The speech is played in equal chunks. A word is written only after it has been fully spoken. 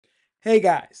Hey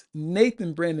guys,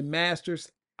 Nathan Brandon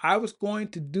Masters. I was going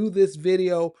to do this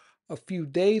video a few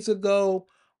days ago,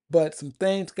 but some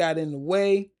things got in the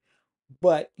way.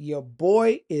 But your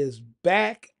boy is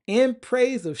back in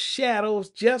Praise of Shadows,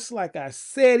 just like I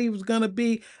said he was going to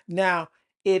be. Now,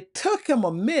 it took him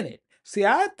a minute. See,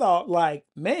 I thought like,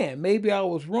 man, maybe I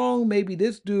was wrong. Maybe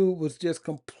this dude was just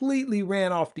completely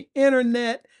ran off the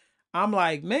internet. I'm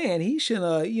like, man, he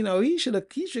should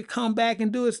he should come back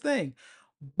and do his thing.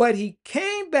 But he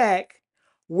came back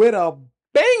with a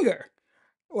banger.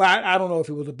 Well, I don't know if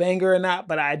it was a banger or not,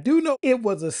 but I do know it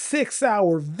was a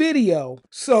 6-hour video.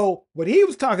 So what he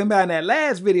was talking about in that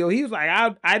last video, he was like,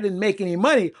 I didn't make any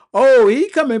money. Oh, he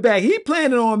coming back. He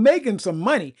planning on making some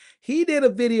money. He did a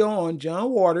video on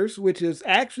John Waters, which is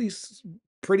actually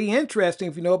pretty interesting.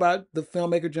 If you know about the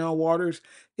filmmaker John Waters,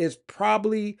 it's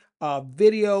probably a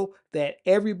video that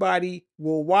everybody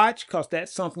will watch because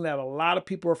that's something that a lot of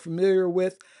people are familiar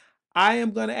with. I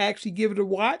am going to actually give it a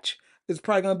watch. It's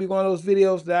probably going to be one of those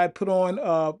videos that I put on,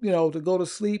 to go to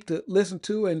sleep, to listen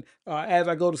to, and as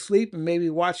I go to sleep, and maybe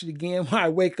watch it again when I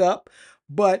wake up.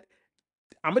 But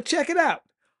I'm going to check it out.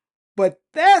 But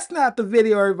that's not the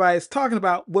video everybody's talking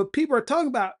about. What people are talking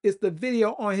about is the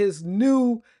video on his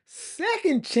new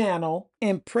second channel,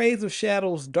 In Praise of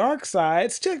Shadows Dark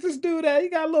Sides. Check this dude out. He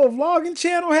got a little vlogging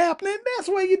channel happening. That's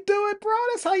where you do it, bro.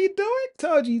 That's how you do it.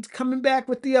 Told you he's coming back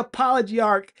with the apology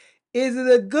arc. Is it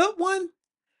a good one?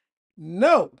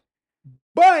 No.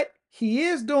 But he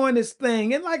is doing this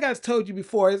thing. And like I told you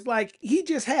before, it's like he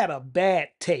just had a bad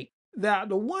take. Now,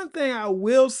 the one thing I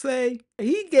will say,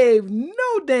 he gave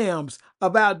no damns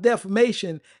about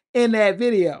defamation in that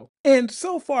video. And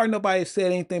so far, nobody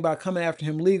said anything about coming after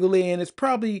him legally. And it's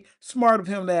probably smart of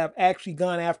him to have actually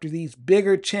gone after these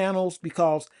bigger channels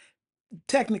because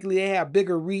technically they have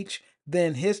bigger reach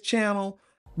than his channel.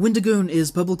 Wendigoon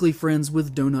is publicly friends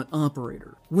with Donut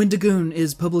Operator. Wendigoon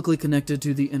is publicly connected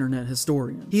to the Internet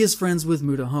Historian. He is friends with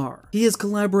Mutahar. He has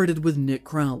collaborated with Nick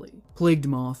Crowley, Plagued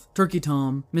Moth, Turkey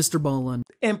Tom, Mr. Ballin.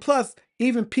 And plus,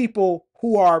 even people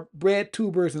who are bread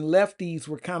tubers and lefties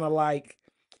were kind of like,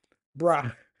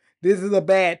 bruh, this is a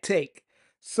bad take.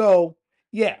 So,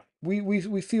 yeah, we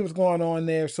see what's going on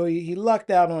there. So he lucked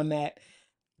out on that.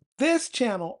 This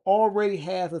channel already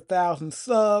has 1,000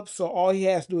 subs, so all he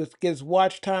has to do is get his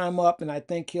watch time up, and I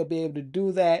think he'll be able to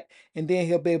do that. And then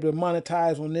he'll be able to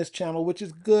monetize on this channel, which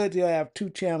is good. He'll have 2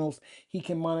 channels he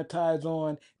can monetize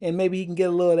on, and maybe he can get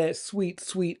a little of that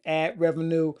sweet ad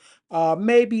revenue.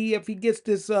 Maybe if he gets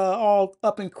this all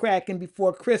up and cracking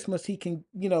before Christmas, he can,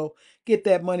 get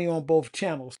that money on both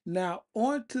channels. Now,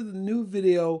 on to the new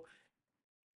video.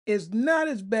 It's not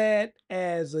as bad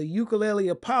as a ukulele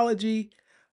apology.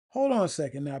 Hold on a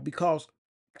second now, because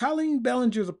Colleen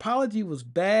Bellinger's apology was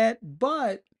bad,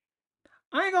 but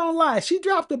I ain't gonna lie, she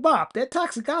dropped a bop. That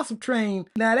Toxic Gossip Train,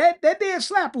 now that did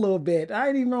slap a little bit. I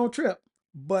ain't even on trip.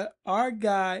 But our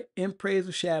guy in Praise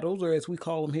of Shadows, or as we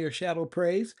call him here, Shadow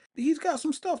Praise, he's got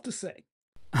some stuff to say.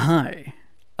 Hi.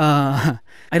 I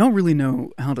don't really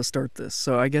know how to start this,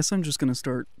 so I guess I'm just gonna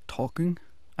start talking,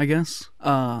 I guess.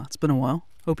 It's been a while.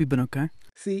 Hope you've been okay.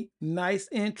 See, nice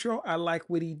intro. I like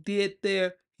what he did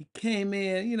there. He came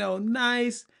in,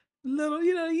 nice, little,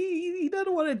 he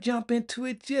doesn't want to jump into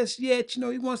it just yet.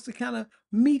 He wants to kind of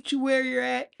meet you where you're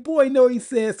at. Boy, know he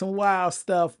said some wild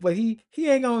stuff, but he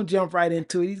ain't gonna jump right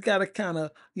into it. He's got to kind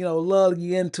of, lug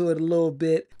you into it a little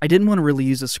bit. I didn't want to really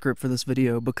use a script for this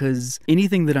video because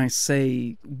anything that I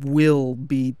say will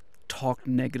be talked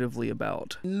negatively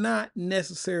about. Not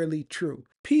necessarily true.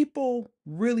 People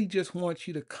really just want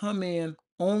you to come in,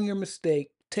 own your mistake,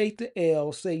 take the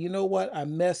L, say, you know what, I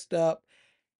messed up.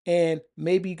 And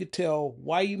maybe you could tell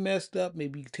why you messed up.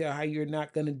 Maybe you could tell how you're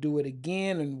not going to do it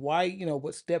again and why,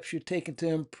 what steps you're taking to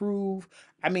improve.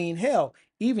 I mean, hell,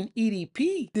 even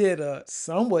EDP did a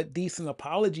somewhat decent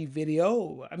apology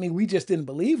video. I mean, we just didn't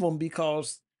believe him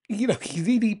because, he's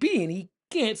EDP and he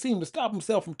can't seem to stop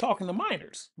himself from talking to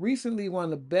minors. Recently, one of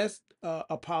the best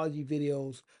apology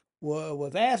videos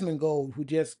was Asmongold, who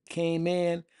just came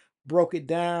in, broke it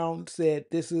down, said,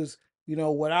 this is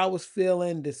what I was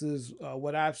feeling. This is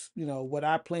what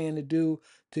I plan to do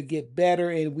to get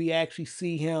better. And we actually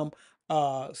see him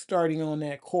starting on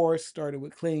that course, started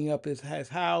with cleaning up his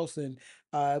house and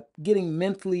getting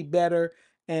mentally better.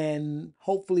 And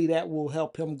hopefully that will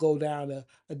help him go down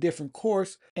a different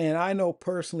course. And I know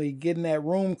personally getting that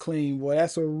room clean, boy,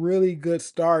 that's a really good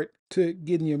start to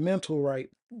getting your mental right.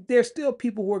 There's still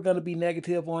people who are going to be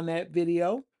negative on that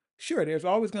video. Sure, there's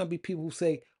always going to be people who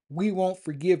say, we won't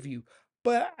forgive you.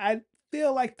 But I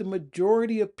feel like the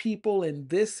majority of people in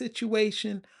this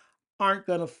situation aren't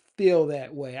going to feel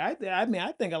that way. I mean,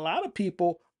 I think a lot of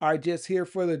people are just here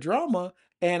for the drama.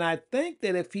 And I think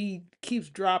that if he keeps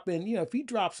dropping, if he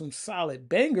drops some solid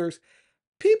bangers,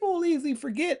 people will easily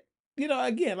forget,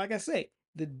 again, like I say,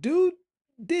 the dude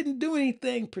didn't do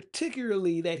anything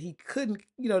particularly that he couldn't,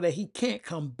 that he can't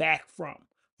come back from.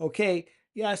 Okay.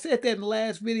 Yeah, I said that in the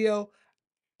last video.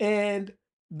 And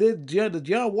the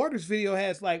John Waters video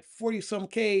has like 40 some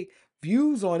K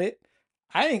views on it.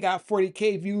 I ain't got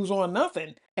 40K views on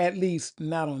nothing, at least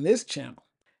not on this channel.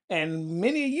 And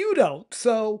many of you don't.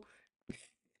 So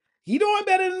he doing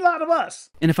better than a lot of us.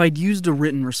 And if I'd used a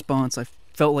written response, I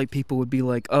felt like people would be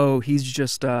like, oh, he's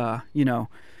just,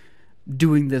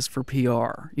 doing this for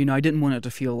PR. I didn't want it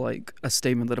to feel like a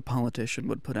statement that a politician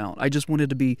would put out. I just wanted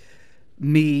to be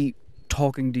me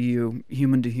talking to you,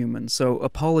 human to human. So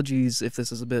apologies if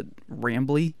this is a bit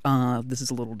rambly. This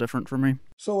is a little different for me.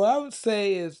 So what I would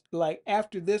say is, like,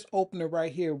 after this opener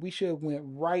right here, we should have went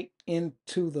right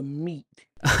into the meat.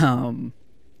 I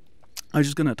was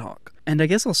just gonna talk. And I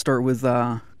guess I'll start with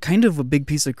kind of a big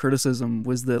piece of criticism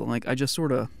was that, like, I just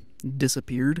sort of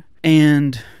disappeared.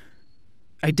 And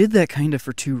I did that kind of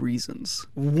for two reasons.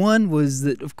 One was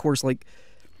that, of course, like,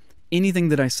 anything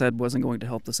that I said wasn't going to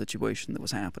help the situation that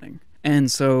was happening.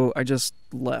 And so I just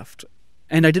left.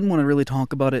 And I didn't want to really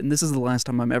talk about it, and this is the last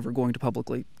time I'm ever going to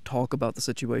publicly talk about the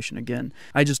situation again.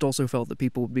 I just also felt that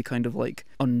people would be kind of, like,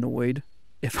 annoyed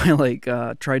if I, like,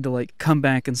 tried to, like, come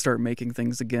back and start making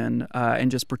things again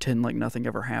and just pretend like nothing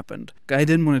ever happened. I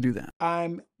didn't want to do that.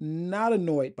 I'm not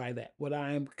annoyed by that. What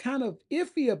I'm kind of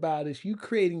iffy about is you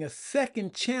creating a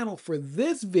second channel for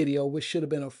this video, which should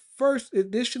have been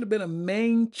this should have been a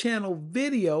main channel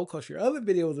video, because your other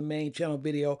video was a main channel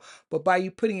video, but by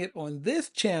you putting it on this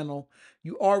channel,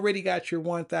 you already got your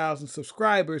 1,000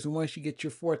 subscribers, and once you get your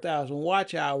 4,000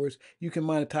 watch hours, you can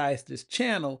monetize this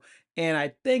channel. And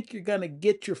I think you're going to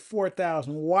get your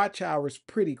 4,000 watch hours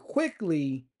pretty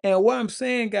quickly. And what I'm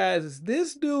saying, guys, is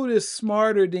this dude is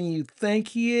smarter than you think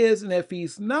he is. And if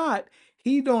he's not,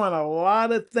 he's doing a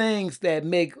lot of things that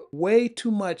make way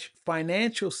too much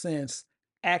financial sense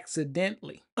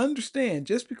accidentally. Understand,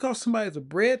 just because somebody's a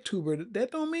bread tuber,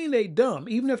 that don't mean they dumb.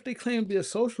 Even if they claim to be a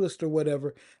socialist or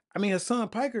whatever. I mean, Hassan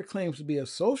Piker claims to be a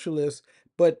socialist,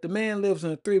 but the man lives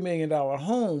in a $3 million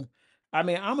home. I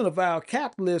mean, I'm an avowed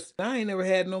capitalist. I ain't never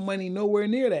had no money nowhere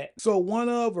near that. So one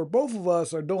of or both of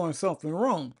us are doing something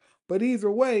wrong. But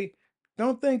either way,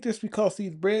 don't think just because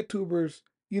these bread tubers,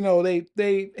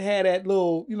 they had that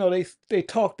little, they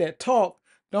talk that talk.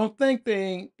 Don't think they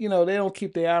ain't, they don't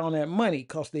keep their eye on that money,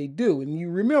 because they do. And you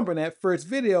remember in that first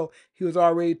video, he was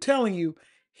already telling you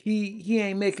he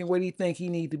ain't making what he think he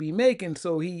need to be making.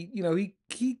 So he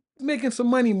making some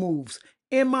money moves.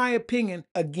 In my opinion,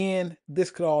 again,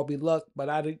 this could all be luck, but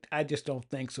I just don't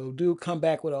think so. Dude, come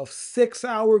back with a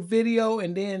 6-hour video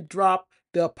and then drop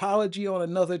the apology on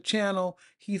another channel.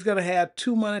 He's going to have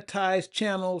 2 monetized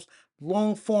channels,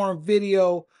 long form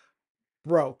video.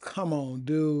 Bro, come on,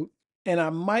 dude. And I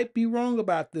might be wrong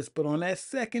about this, but on that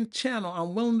second channel,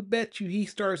 I'm willing to bet you he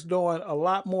starts doing a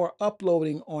lot more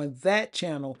uploading on that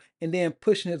channel and then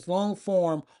pushing his long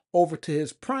form over to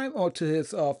his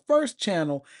first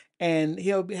channel, and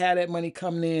he'll have that money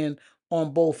coming in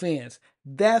on both ends.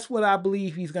 That's what I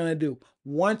believe he's gonna do.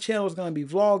 One channel is gonna be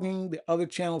vlogging, the other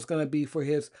channel is gonna be for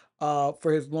his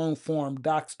long form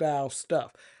doc style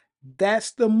stuff.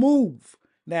 That's the move.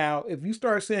 Now, if you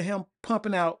start seeing him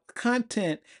pumping out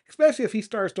content, especially if he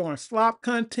starts doing slop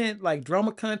content, like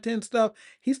drama content stuff,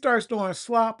 he starts doing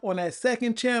slop on that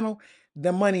second channel,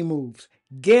 the money moves.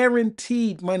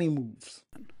 Guaranteed money moves.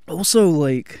 Also,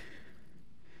 like,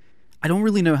 I don't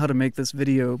really know how to make this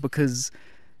video because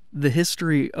the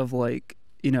history of, like,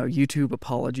 YouTube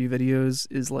apology videos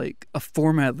is like a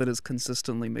format that is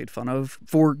consistently made fun of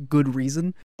for good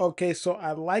reason. Okay, so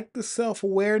I like the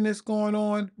self-awareness going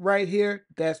on right here.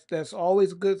 That's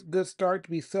always a good start,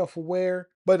 to be self-aware,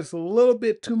 but it's a little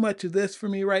bit too much of this for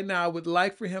me right now. I would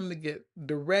like for him to get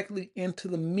directly into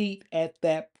the meat at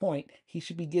that point. He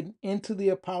should be getting into the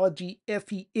apology if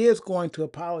he is going to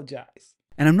apologize.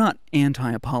 And I'm not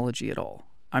anti-apology at all.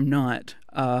 I'm not.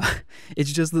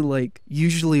 It's just that, like,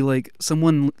 usually, like,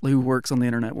 someone who works on the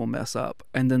internet will mess up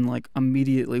and then, like,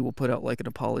 immediately will put out, like, an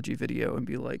apology video and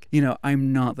be like,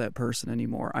 I'm not that person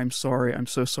anymore. I'm sorry. I'm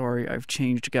so sorry. I've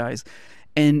changed, guys.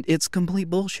 And it's complete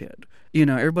bullshit.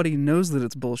 Everybody knows that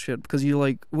it's bullshit because you're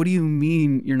like, what do you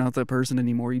mean you're not that person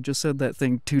anymore? You just said that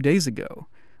thing 2 days ago.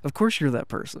 Of course you're that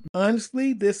person.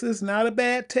 Honestly, this is not a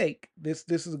bad take. This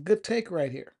is a good take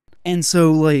right here. And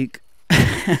so, like,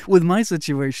 with my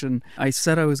situation, I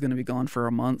said I was going to be gone for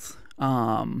a month.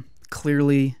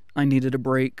 Clearly, I needed a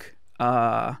break.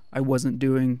 I wasn't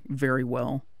doing very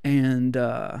well. And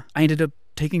I ended up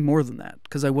taking more than that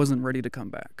because I wasn't ready to come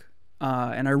back.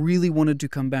 And I really wanted to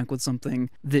come back with something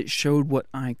that showed what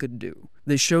I could do.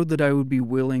 That showed that I would be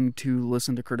willing to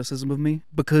listen to criticism of me,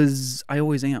 because I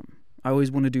always am. I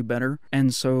always want to do better.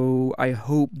 And so I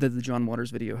hope that the John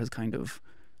Waters video has kind of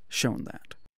shown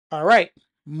that. All right,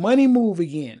 money move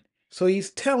again. So he's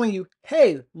telling you,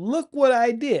 hey, look what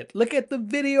I did. Look at the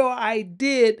video I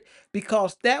did,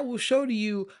 because that will show to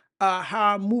you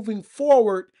how I'm moving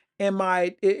forward in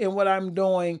what I'm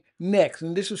doing next.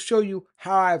 And this will show you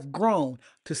how I've grown.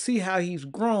 To see how he's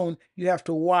grown, you have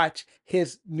to watch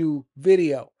his new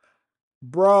video.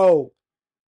 Bro,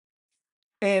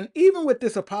 and even with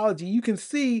this apology, you can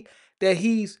see that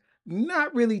he's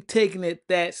not really taking it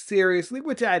that seriously,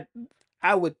 which I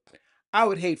would I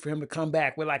would hate for him to come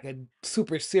back with like a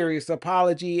super serious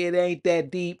apology. It ain't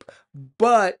that deep,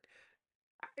 but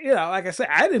like I said,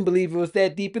 I didn't believe it was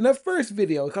that deep in the first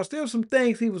video, because there were some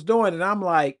things he was doing, and I'm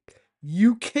like,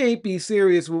 you can't be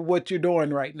serious with what you're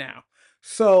doing right now.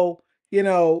 So,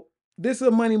 this is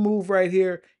a money move right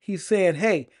here. He's saying,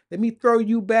 hey, let me throw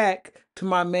you back to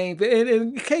my main video. And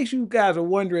in case you guys are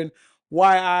wondering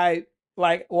why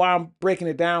I'm breaking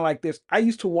it down like this, I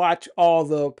used to watch all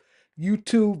the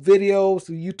YouTube videos,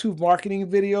 the YouTube marketing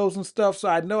videos and stuff. So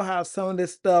I know how some of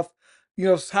this stuff,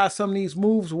 how some of these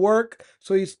moves work.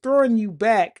 So he's throwing you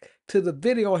back to the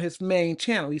video on his main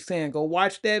channel. He's saying, go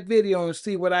watch that video and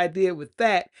see what I did with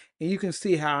that. And you can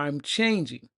see how I'm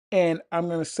changing. And I'm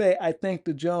going to say, I think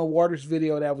the John Waters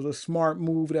video, that was a smart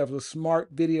move. That was a smart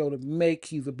video to make.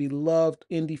 He's a beloved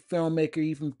indie filmmaker.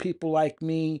 Even people like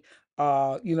me,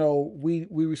 we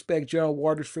respect John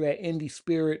Waters for that indie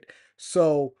spirit.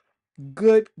 So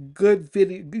good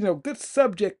video, good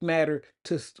subject matter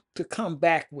to come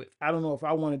back with. I don't know if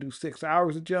I want to do 6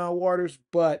 hours of John Waters,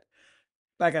 but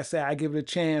like I said, I give it a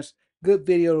chance. Good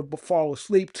video to fall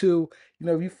asleep to.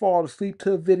 If you fall asleep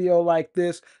to a video like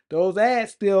this, those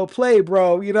ads still play,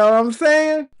 bro. You know what I'm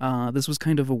saying? This was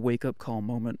kind of a wake-up call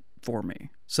moment for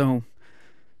me. So,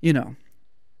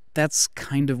 that's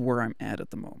kind of where I'm at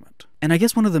the moment. And I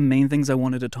guess one of the main things I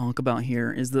wanted to talk about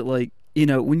here is that,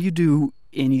 when you do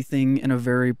anything in a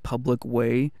very public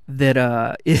way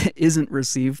that isn't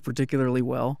received particularly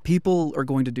well, people are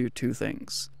going to do two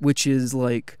things, which is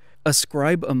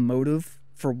ascribe a motive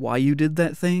for why you did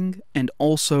that thing, and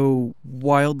also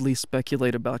wildly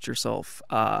speculate about yourself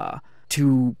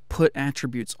to put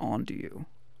attributes onto you,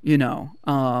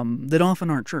 that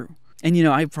often aren't true. And,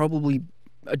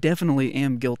 I definitely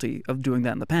am guilty of doing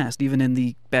that in the past, even in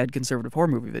the bad conservative horror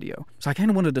movie video. So I kind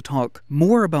of wanted to talk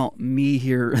more about me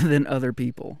here than other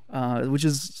people, which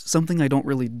is something I don't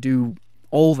really do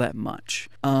all that much.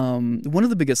 One of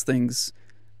the biggest things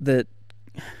that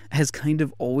has kind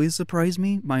of always surprised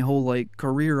me my whole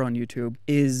career on YouTube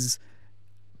is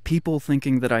people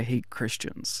thinking that I hate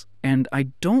Christians. And I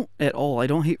don't at all. I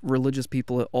don't hate religious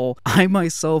people at all. I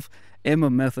myself am a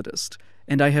Methodist,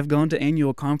 and I have gone to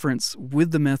annual conference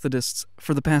with the Methodists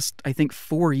for the past, I think,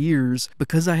 4 years,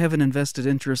 because I have an invested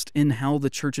interest in how the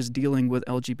church is dealing with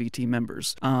LGBT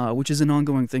members, which is an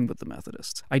ongoing thing with the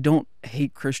Methodists. I don't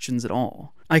hate Christians at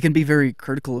all. I can be very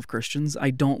critical of Christians. I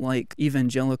don't like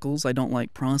evangelicals. I don't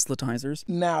like proselytizers.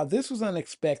 Now, this was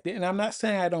unexpected, and I'm not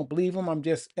saying I don't believe him. I'm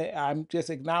just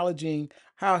acknowledging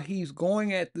how he's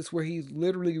going at this, where he's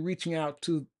literally reaching out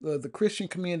to the Christian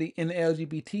community and the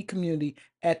LGBT community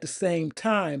at the same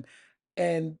time,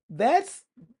 and that's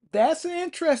an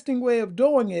interesting way of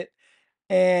doing it.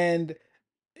 And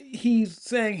he's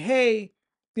saying, hey,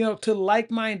 to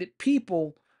like-minded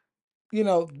people,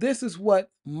 this is what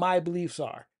my beliefs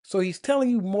are. So he's telling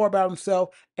you more about himself.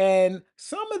 And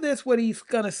some of this, what he's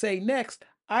going to say next,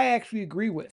 I actually agree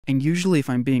with. And usually if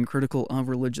I'm being critical of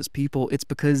religious people, it's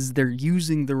because they're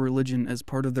using the religion as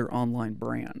part of their online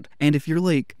brand. And if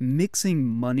you're mixing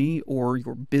money or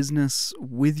your business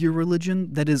with your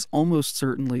religion, that is almost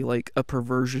certainly a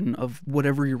perversion of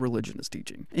whatever your religion is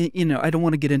teaching. And, I don't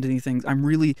want to get into anything.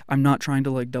 I'm not trying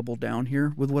to double down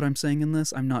here with what I'm saying in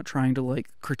this. I'm not trying to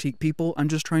critique people. I'm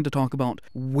just trying to talk about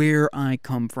where I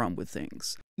come from with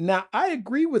things. Now, I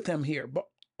agree with him here, but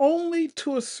only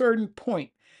to a certain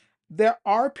point. There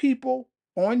are people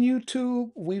on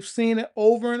YouTube, we've seen it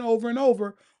over and over and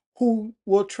over, who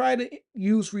will try to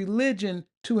use religion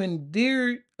to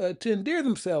endear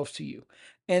themselves to you.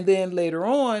 And then later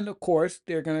on, of course,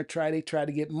 they try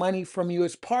to get money from you.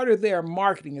 It's part of their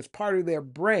marketing, it's part of their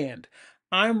brand.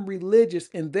 I'm religious,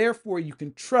 and therefore you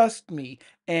can trust me.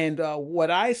 And what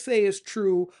I say is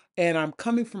true, and I'm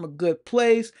coming from a good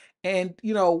place. And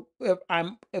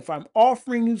if I'm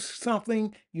offering you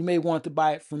something, you may want to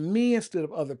buy it from me instead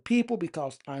of other people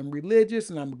because I'm religious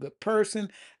and I'm a good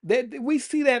person. That we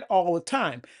see that all the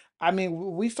time. I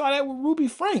mean, we saw that with Ruby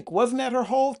Frank. Wasn't that her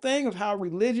whole thing of how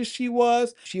religious she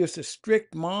was? She was a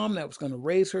strict mom that was going to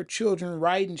raise her children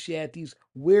right, and she had these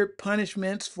weird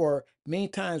punishments for many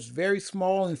times very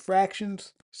small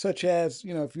infractions, such as,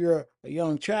 if you're a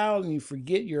young child and you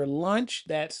forget your lunch,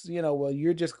 that's, well,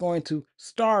 you're just going to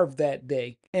starve that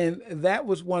day. And that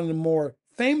was one of the more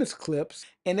famous clips.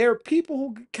 And there are people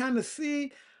who kind of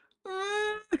see,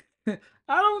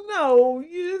 I don't know,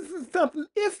 this is something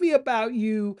iffy about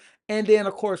you. And then,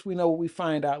 of course, we know what we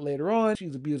find out later on.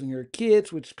 She's abusing her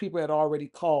kids, which people had already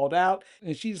called out.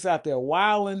 And she's out there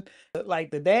wilding.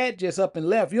 Like the dad just up and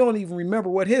left. You don't even remember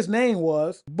what his name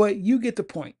was, but you get the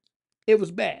point. It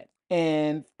was bad.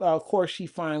 And of course, she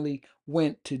finally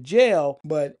went to jail.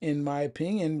 But in my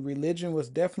opinion, religion was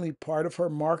definitely part of her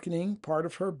marketing, part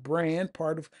of her brand,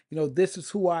 part of, this is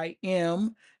who I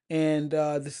am. And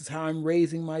this is how I'm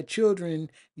raising my children.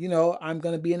 I'm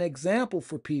going to be an example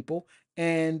for people.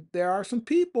 And there are some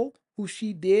people who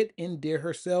she did endear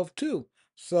herself to.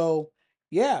 So,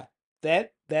 yeah,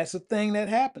 that's a thing that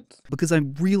happens. Because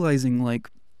I'm realizing like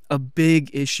a big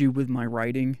issue with my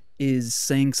writing is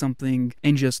saying something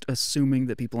and just assuming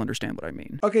that people understand what I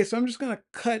mean. Okay, so I'm just going to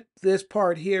cut this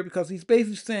part here because he's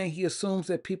basically saying he assumes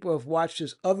that people have watched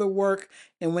his other work.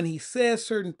 And when he says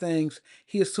certain things,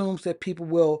 he assumes that people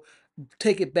will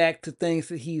take it back to things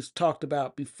that he's talked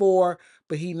about before.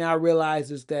 But he now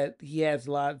realizes that he has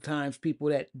a lot of times people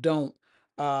that don't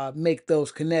make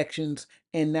those connections.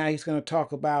 And now he's going to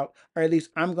talk about, or at least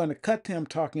I'm going to cut to him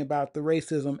talking about the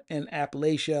racism in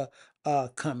Appalachia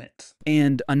comments.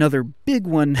 And another big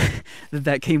one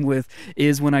that came with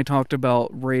is when I talked about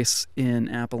race in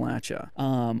Appalachia.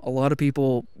 A lot of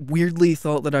people weirdly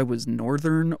thought that I was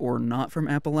northern or not from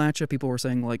Appalachia. People were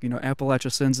saying like,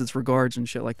 Appalachia sends its regards and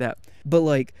shit like that. But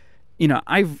like,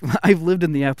 I've lived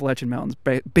in the Appalachian Mountains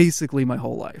basically my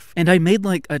whole life. And I made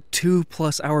like a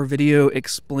 2+ hour video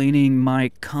explaining my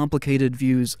complicated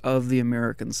views of the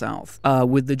American South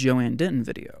with the Joanne Denton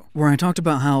video, where I talked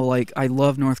about how like I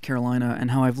love North Carolina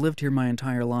and how I've lived here my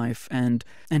entire life and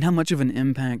how much of an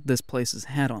impact this place has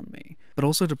had on me. But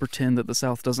also to pretend that the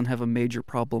South doesn't have a major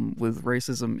problem with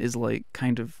racism is like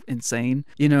kind of insane.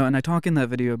 And I talk in that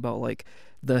video about like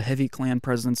the heavy Klan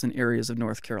presence in areas of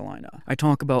North Carolina. I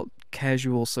talk about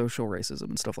casual social racism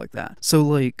and stuff like that. So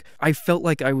like I felt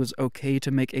like I was okay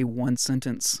to make a one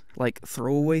sentence like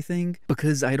throwaway thing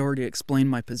because I'd already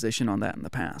explained my position on that in the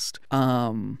past.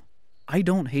 I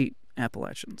don't hate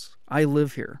Appalachians. I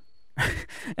live here.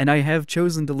 And I have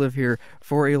chosen to live here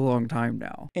for a long time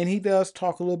now. And he does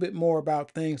talk a little bit more about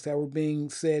things that were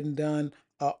being said and done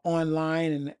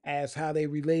online and as how they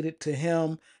related to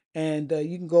him. And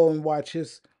you can go and watch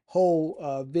his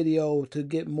whole video to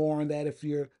get more on that if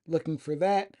you're looking for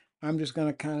that. I'm just going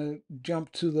to kind of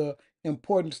jump to the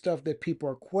important stuff that people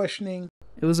are questioning.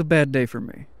 It was a bad day for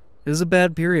me. It was a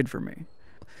bad period for me.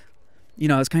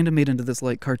 I was kind of made into this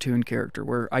like cartoon character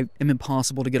where I am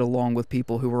impossible to get along with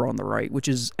people who are on the right, which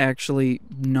is actually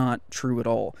not true at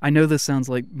all. I know this sounds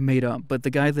like made up, but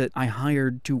the guy that I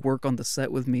hired to work on the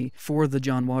set with me for the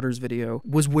John Waters video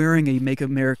was wearing a Make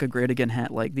America Great Again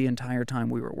hat like the entire time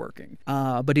we were working.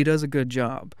 But he does a good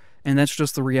job. And that's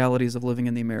just the realities of living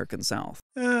in the American South.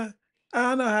 I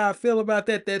don't know how I feel about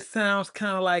that. That sounds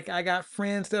kind of like I got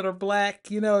friends that are black.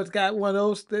 It's got one of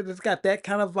those, it's got that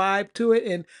kind of vibe to it.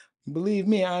 And believe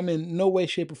me, I'm in no way,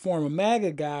 shape, or form a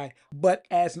MAGA guy. But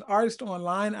as an artist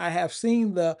online, I have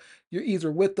seen the you're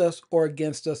either with us or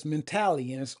against us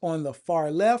mentality. And it's on the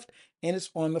far left and it's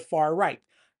on the far right.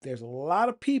 There's a lot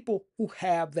of people who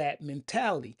have that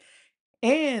mentality.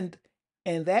 And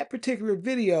in that particular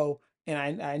video,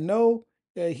 and I know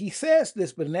he says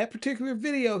this, but in that particular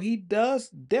video, he does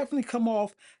definitely come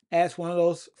off as one of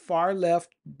those far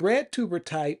left bread tuber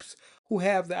types who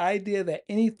have the idea that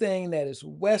anything that is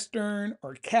Western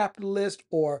or capitalist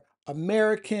or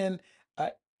American, uh,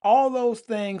 all those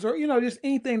things, or just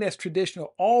anything that's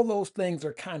traditional, all those things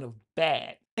are kind of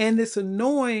bad. And it's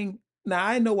annoying. Now,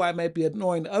 I know why it might be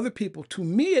annoying to other people. To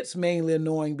me, it's mainly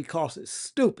annoying because it's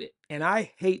stupid. And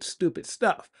I hate stupid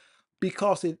stuff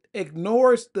because it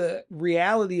ignores the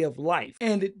reality of life.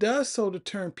 And it does so to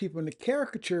turn people into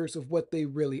caricatures of what they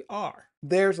really are.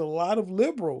 There's a lot of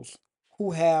liberals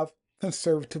who have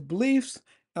conservative beliefs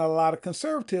and a lot of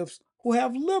conservatives who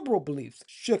have liberal beliefs.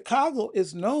 Chicago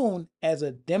is known as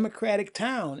a democratic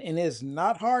town, and it's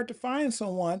not hard to find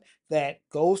someone that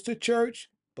goes to church,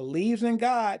 believes in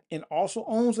God, and also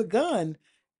owns a gun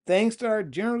things that are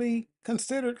generally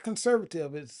considered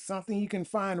conservative. It's something you can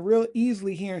find real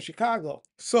easily here in Chicago.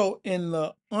 So in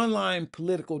the online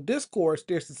political discourse,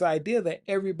 there's this idea that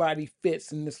everybody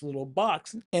fits in this little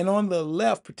box. And on the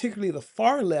left, particularly the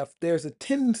far left, there's a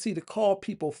tendency to call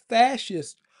people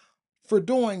fascist for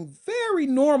doing very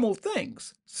normal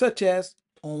things, such as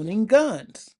owning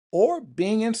guns or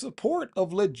being in support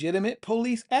of legitimate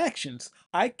police actions.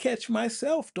 I catch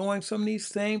myself doing some of these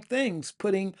same things,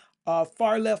 putting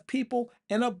far left people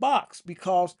in a box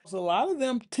because a lot of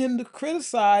them tend to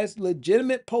criticize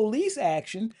legitimate police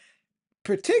action,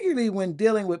 particularly when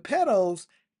dealing with pedos,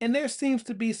 and there seems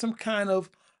to be some kind of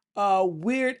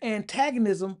weird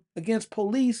antagonism against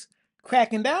police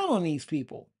cracking down on these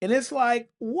people. And it's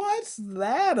like, what's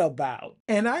that about?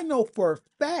 And I know for a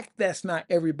fact that's not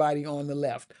everybody on the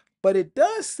left, but it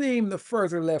does seem the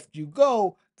further left you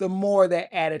go, the more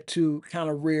that attitude kind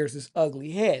of rears its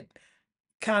ugly head.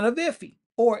 Kind of iffy.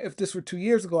 Or if this were 2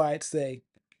 years ago, I'd say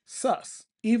sus.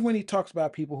 Even when he talks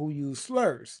about people who use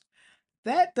slurs.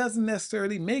 That doesn't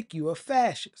necessarily make you a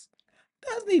fascist.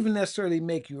 Doesn't even necessarily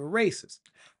make you a racist.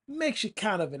 Makes you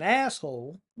kind of an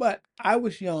asshole, but I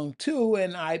was young too,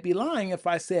 and I'd be lying if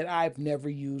I said I've never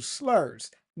used slurs.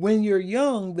 When you're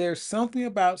young, there's something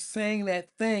about saying that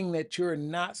thing that you're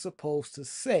not supposed to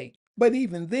say. But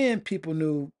even then, people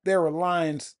knew there were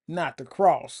lines not to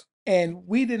cross. And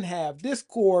we didn't have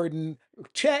Discord and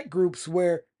chat groups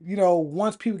where,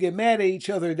 once people get mad at each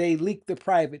other, they leak the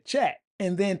private chat.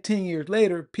 And then 10 years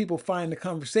later, people find the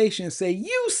conversation and say,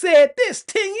 you said this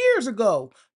 10 years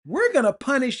ago. We're going to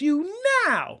punish you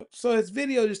now. So this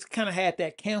video just kind of had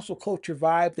that cancel culture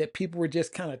vibe that people were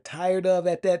just kind of tired of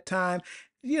at that time.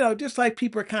 Just like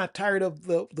people are kind of tired of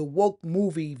the woke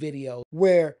movie video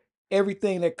where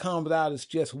everything that comes out is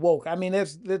just woke. I mean,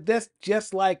 that's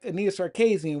just like Anita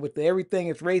Sarkeesian with the everything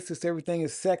is racist, everything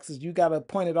is sexist, you got to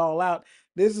point it all out.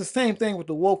 This is the same thing with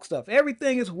the woke stuff.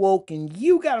 Everything is woke and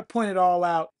you got to point it all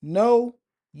out. No,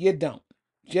 you don't.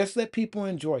 Just let people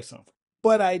enjoy something.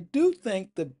 But I do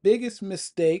think the biggest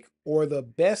mistake or the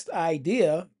best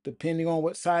idea, depending on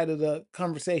what side of the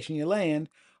conversation you land,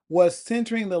 was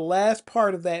centering the last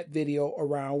part of that video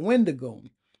around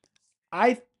Wendigoon.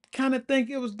 I kind of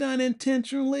think it was done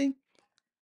intentionally.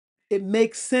 It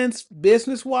makes sense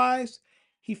business wise.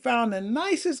 He found the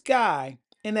nicest guy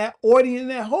in that audience, in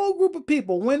that whole group of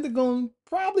people. Wendigoon,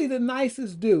 probably the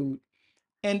nicest dude,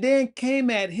 and then came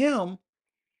at him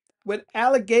with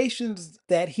allegations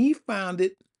that he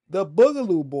founded the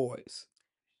Boogaloo Boys.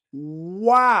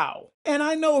 Wow. And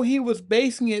I know he was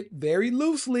basing it very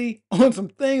loosely on some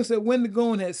things that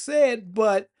Wendigoon had said,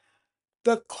 but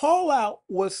the call out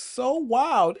was so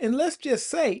wild. And let's just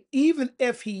say, even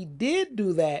if he did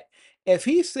do that, if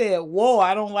he said, whoa,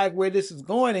 I don't like where this is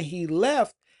going, and he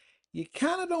left, you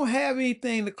kind of don't have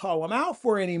anything to call him out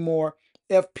for anymore.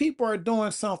 If people are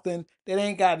doing something that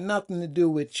ain't got nothing to do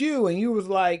with you, and you was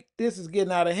like, this is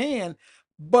getting out of hand.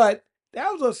 But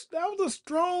that was a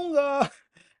strong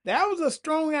that was a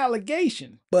strong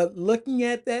allegation. But looking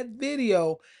at that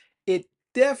video, it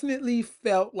definitely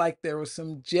felt like there was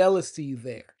some jealousy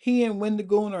there. He and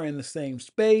Wendigoon are in the same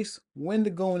space.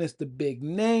 Wendigoon is the big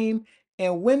name,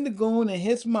 and Wendigoon in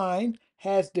his mind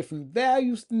has different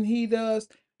values than he does,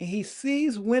 and he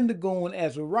sees Wendigoon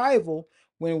as a rival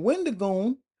when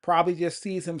Wendigoon probably just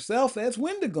sees himself as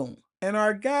Wendigoon. And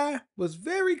our guy was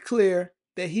very clear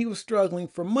that he was struggling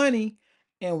for money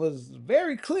and was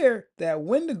very clear that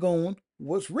Wendigoon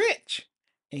was rich.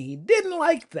 And he didn't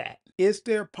like that. Is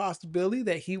there a possibility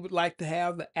that he would like to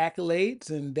have the accolades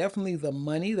and definitely the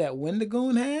money that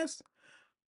Wendigoon has?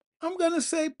 I'm going to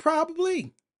say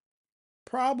probably.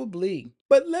 Probably.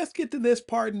 But let's get to this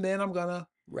part and then I'm going to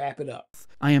wrap it up.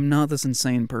 I am not this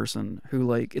insane person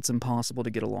who, it's impossible to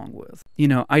get along with.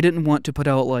 I didn't want to put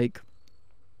out,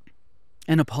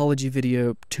 an apology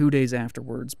video 2 days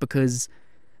afterwards because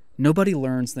nobody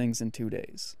learns things in 2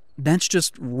 days. That's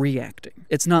just reacting.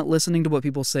 It's not listening to what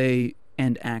people say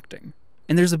and acting.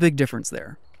 And there's a big difference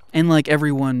there. And like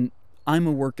everyone, I'm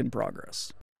a work in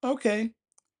progress. Okay.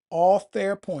 All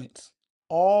fair points.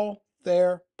 All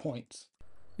fair points.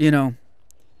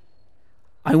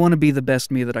 I want to be the best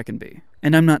me that I can be.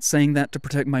 And I'm not saying that to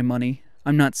protect my money.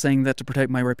 I'm not saying that to protect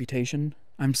my reputation.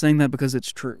 I'm saying that because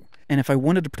it's true. And if I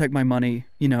wanted to protect my money,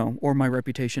 or my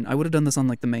reputation, I would have done this on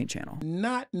the main channel.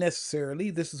 Not necessarily.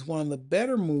 This is one of the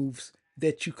better moves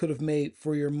that you could have made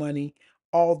for your money.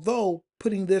 Although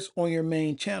putting this on your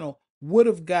main channel would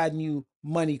have gotten you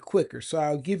money quicker. So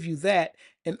I'll give you that.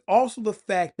 And also the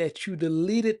fact that you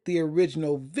deleted the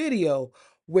original video,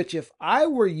 which if I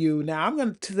were you, now I'm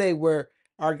going to say where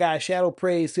our guy Shadow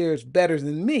Praise here is better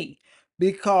than me.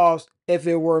 because if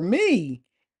it were me,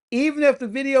 even if the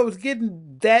video was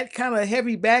getting that kind of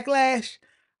heavy backlash,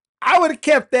 I would have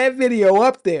kept that video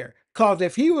up there. Because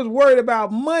if he was worried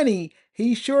about money,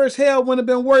 he sure as hell wouldn't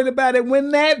have been worried about it when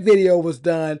that video was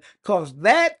done. Because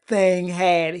that thing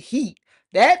had heat.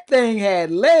 That thing had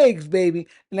legs, baby.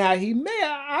 Now,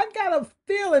 I got a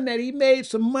feeling that he made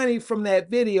some money from that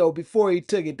video before he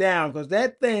took it down. Because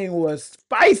that thing was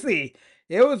spicy.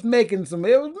 It was making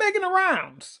the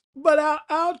rounds. But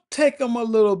I'll take him a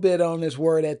little bit on his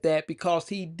word at that, because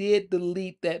he did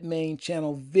delete that main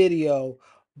channel video.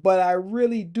 But I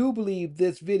really do believe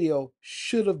this video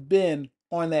should have been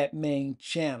on that main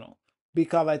channel,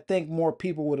 because I think more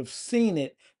people would have seen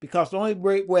it, because the only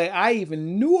way I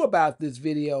even knew about this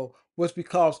video was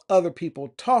because other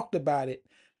people talked about it.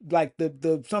 Like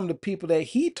some of the people that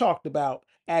he talked about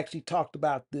actually talked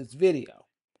about this video.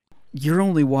 You're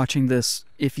only watching this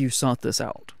if you sought this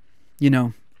out, you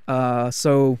know?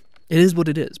 So it is what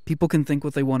it is. People can think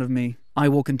what they want of me. I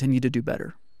will continue to do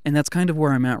better. And that's kind of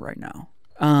where I'm at right now.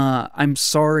 I'm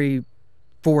sorry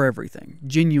for everything.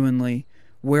 Genuinely,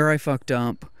 where I fucked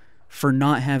up, for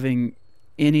not having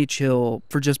any chill,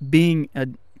 for just being a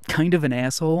kind of an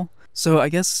asshole. So I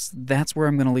guess that's where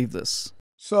I'm going to leave this.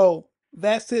 So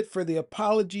that's it for the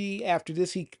apology. After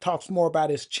this, he talks more about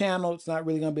his channel. It's not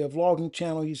really going to be a vlogging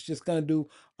channel. He's just going to do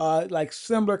like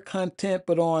similar content,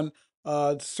 but on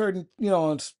certain,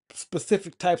 on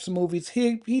specific types of movies.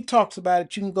 He talks about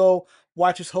it. You can go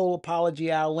watch his whole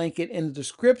apology. I'll link it in the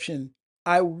description.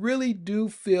 I really do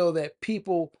feel that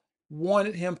people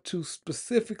wanted him to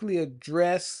specifically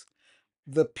address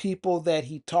the people that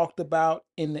he talked about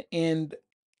in the end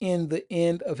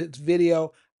of his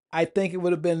video. I think it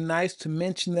would have been nice to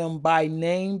mention them by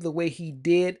name the way he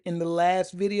did in the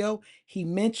last video. He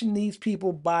mentioned these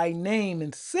people by name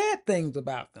and said things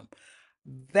about them.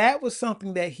 That was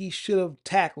something that he should have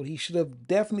tackled. He should have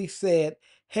definitely said,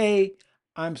 hey,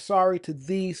 I'm sorry to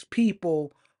these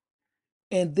people,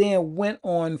 and then went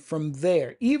on from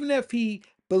there. Even if he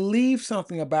believed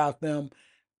something about them,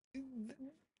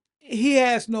 he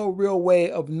has no real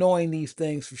way of knowing these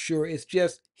things for sure. It's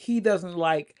just he doesn't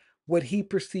like what he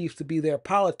perceives to be their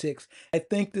politics. I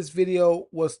think this video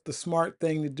was the smart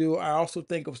thing to do. I also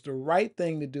think it was the right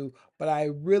thing to do, but I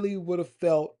really would have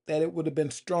felt that it would have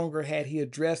been stronger had he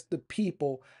addressed the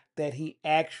people that he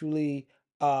actually,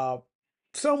 some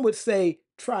would say,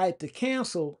 tried to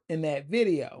cancel in that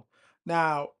video.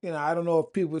 Now, I don't know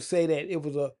if people would say that it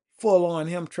was a full on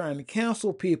him trying to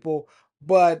cancel people,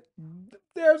 but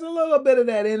there's a little bit of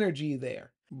that energy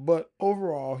there. But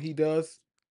overall, he does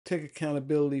take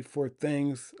accountability for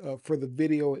things, for the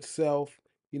video itself.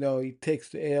 He takes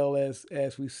the L,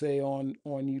 as we say on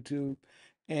YouTube,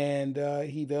 and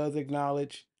he does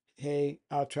acknowledge, hey,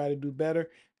 I'll try to do better.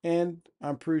 And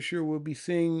I'm pretty sure we'll be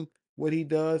seeing what he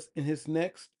does in his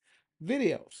next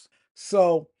videos.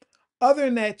 So other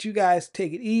than that, you guys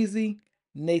take it easy.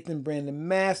 Nathan Brandon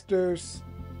Masters.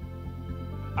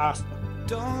 Hasta.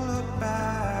 Don't look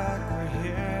back, we're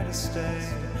here to stay.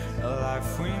 A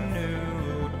life we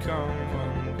knew would come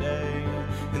one day.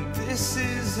 And this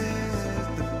is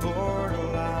it, the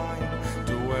borderline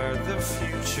to where the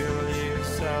future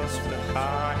leaves us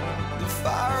behind. The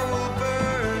fire will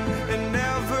burn and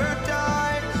never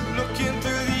die, looking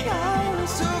through the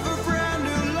eyes of a brand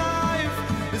new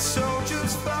life. It's so